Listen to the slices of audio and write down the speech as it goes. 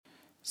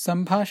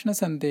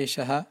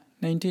सम्भाषणसन्देशः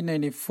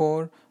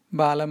 1994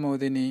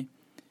 बालमोदिनी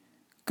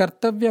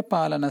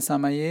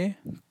कर्तव्यपालनसमये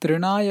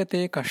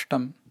तृणायते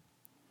कष्टम्।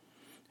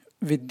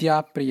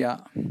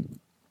 विद्याप्रिया।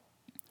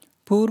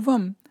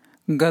 पूर्वं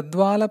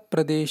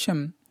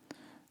गद्वालप्रदेशं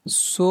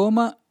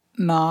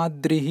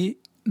सोमनाद्रिः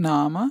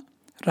नाम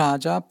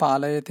राजा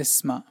पालयति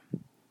स्म।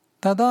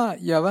 तदा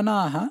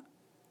यवनाः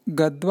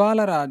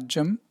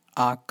गद्वालराज्यम्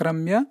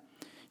आक्रम्य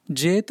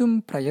जेतुं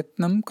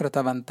प्रयत्नं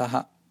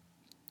कृतवन्तः,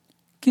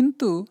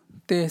 किन्तु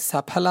ते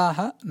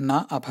सफलाः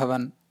न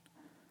अभवन्।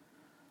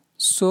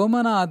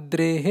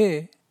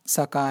 सोमनाद्रेः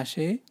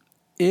सकाशे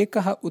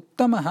एकः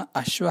उत्तमः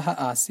अश्वः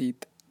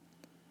आसीत्।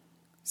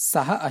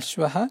 सः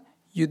अश्वः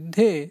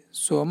युद्धे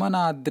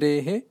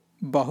सोमनाद्रेः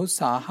बहु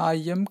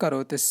साहाय्यं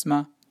करोति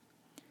स्म।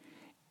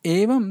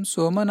 एवं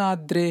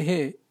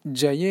सोमनाद्रेः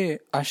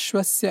जये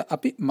अश्वस्य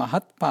अपि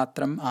महत्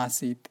पात्रम्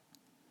आसीत्।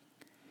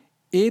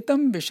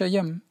 एतं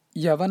विषयं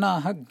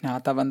यवनाः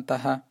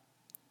ज्ञातवन्तः।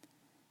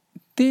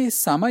 ते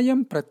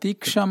समयं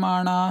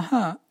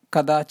प्रतीक्षमाणाः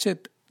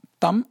कदाचित्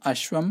तम्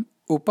अश्वम्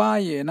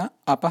उपायेन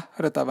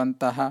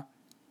अपहृतवन्तः।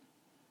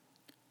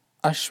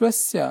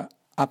 अश्वस्य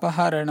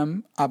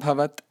अपहरणम्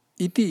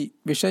अभवत् इति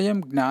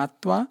विषयं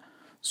ज्ञात्वा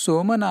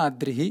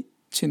सोमनाद्रिः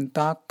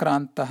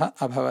चिन्ताक्रान्तः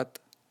अभवत्।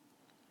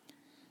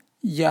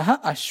 यः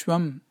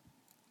अश्वं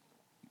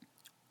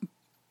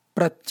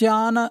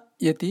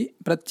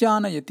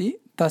प्रत्यानयति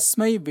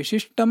तस्मै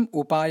विशिष्टम्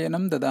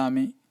उपायनं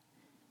ददामि।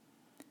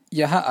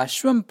 यः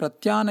अश्वं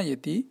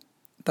प्रत्यानयति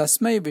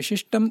तस्मै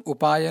विशिष्टम्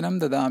उपायनं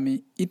ददामि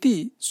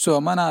इति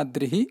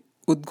सोमनाद्रिः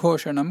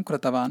उद्घोषणं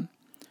कृतवान्।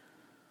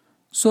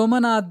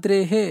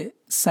 सोमनाद्रेः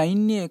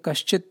सैन्ये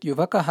कश्चित्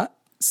युवकः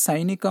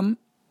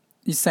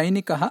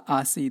सैनिकः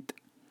आसीत्।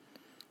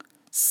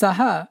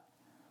 सः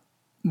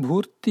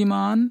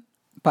भूर्तिमान्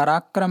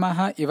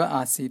पराक्रमः इव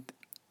आसीत्।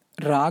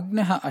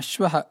 राज्ञः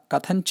अश्वः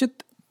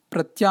कथञ्चित्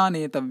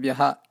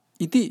प्रत्यानेतव्यः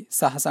इति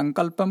सः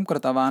सङ्कल्पं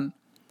कृतवान्।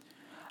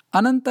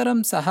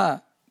 अनन्तरं सः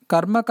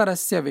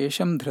कर्मकरस्य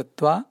वेषं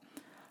धृत्वा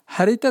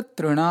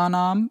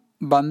हरिततृणानां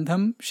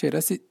बन्धं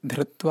शिरसि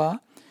धृत्वा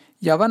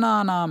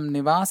यवनानां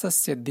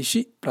निवासस्य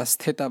दिशि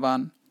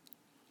प्रस्थितवान्।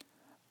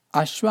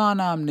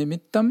 अश्वानां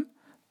निमित्तं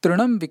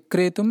तृणं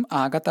विक्रेतुम्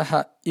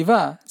आगतः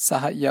इव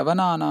सः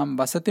यवनानां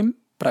वसतिं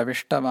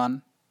प्रविष्टवान्।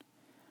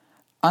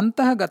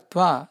 अन्तः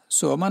गत्वा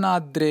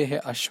सोमनाद्रेः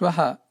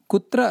अश्वः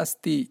कुत्र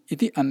अस्ति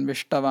इति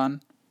अन्विष्टवान्।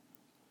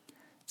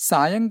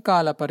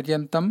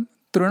 सायङ्कालपर्यन्तं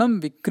तृणं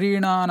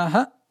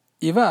विक्रीणानः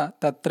इव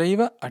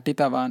तत्रैव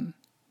अटितवान्।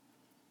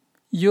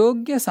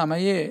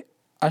 योग्यसमये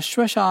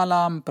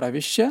अश्वशालां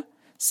प्रविश्य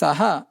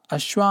सः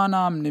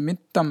अश्वानां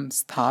निमित्तं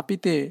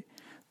स्थापिते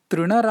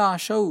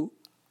तृणराशौ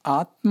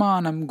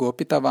आत्मानं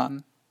गोपितवान्।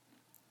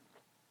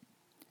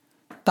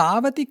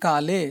 तावति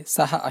काले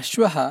सः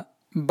अश्वः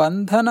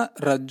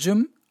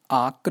बन्धनरज्जुम्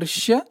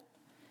आकृष्य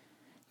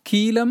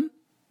कीलं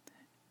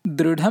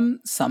दृढं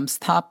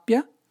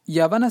संस्थाप्य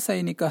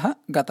यवनसैनिकः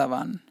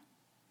गतवान्।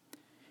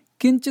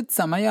 किञ्चित्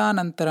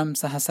समयानन्तरं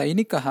सः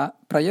सैनिकः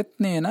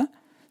प्रयत्नेन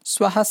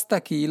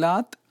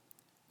स्वहस्तकीलात्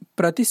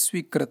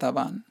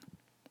प्रतिस्वीकृतवान्।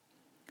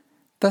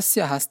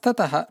 तस्य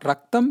हस्ततः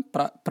रक्तं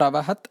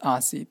प्रवहत्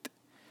आसीत्।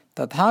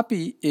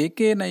 तथापि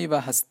एकेनैव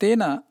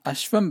हस्तेन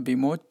अश्वं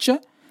विमोच्य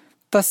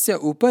तस्य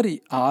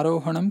उपरि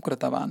आरोहणं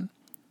कृतवान्।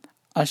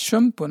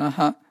 अश्वं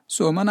पुनः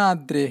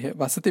सोमनाद्रेः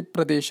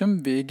वसतिप्रदेशं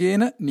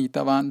वेगेन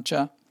नीतवान्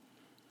च।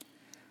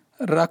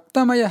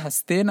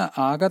 रक्तमयहस्तेन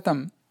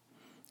आगतं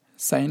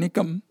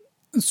सैनिकं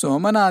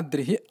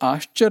सोमनाद्रिः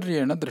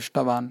आश्चर्येण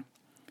दृष्टवान्।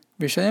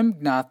 विषयं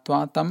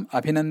ज्ञात्वा तम्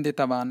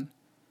अभिनन्दितवान्।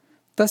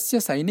 तस्य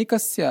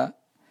सैनिकस्य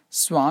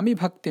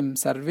स्वामिभक्तिं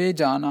सर्वे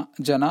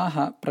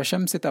जनाः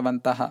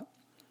प्रशंसितवन्तः।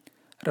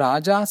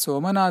 राजा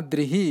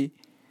सोमनाद्रिः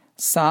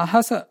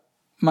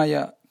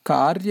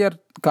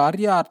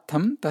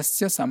साहसमयकार्यार्थं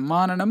तस्य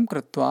सम्माननं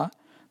कृत्वा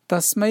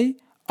तस्मै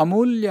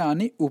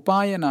अमूल्यानि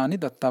उपायनानि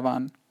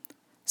दत्तवान्।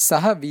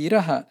 सः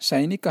वीरः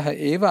सैनिकः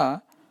एव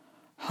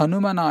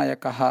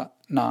हनुमनायकः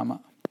नाम।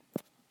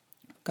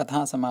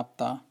 कथा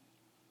समाप्ता।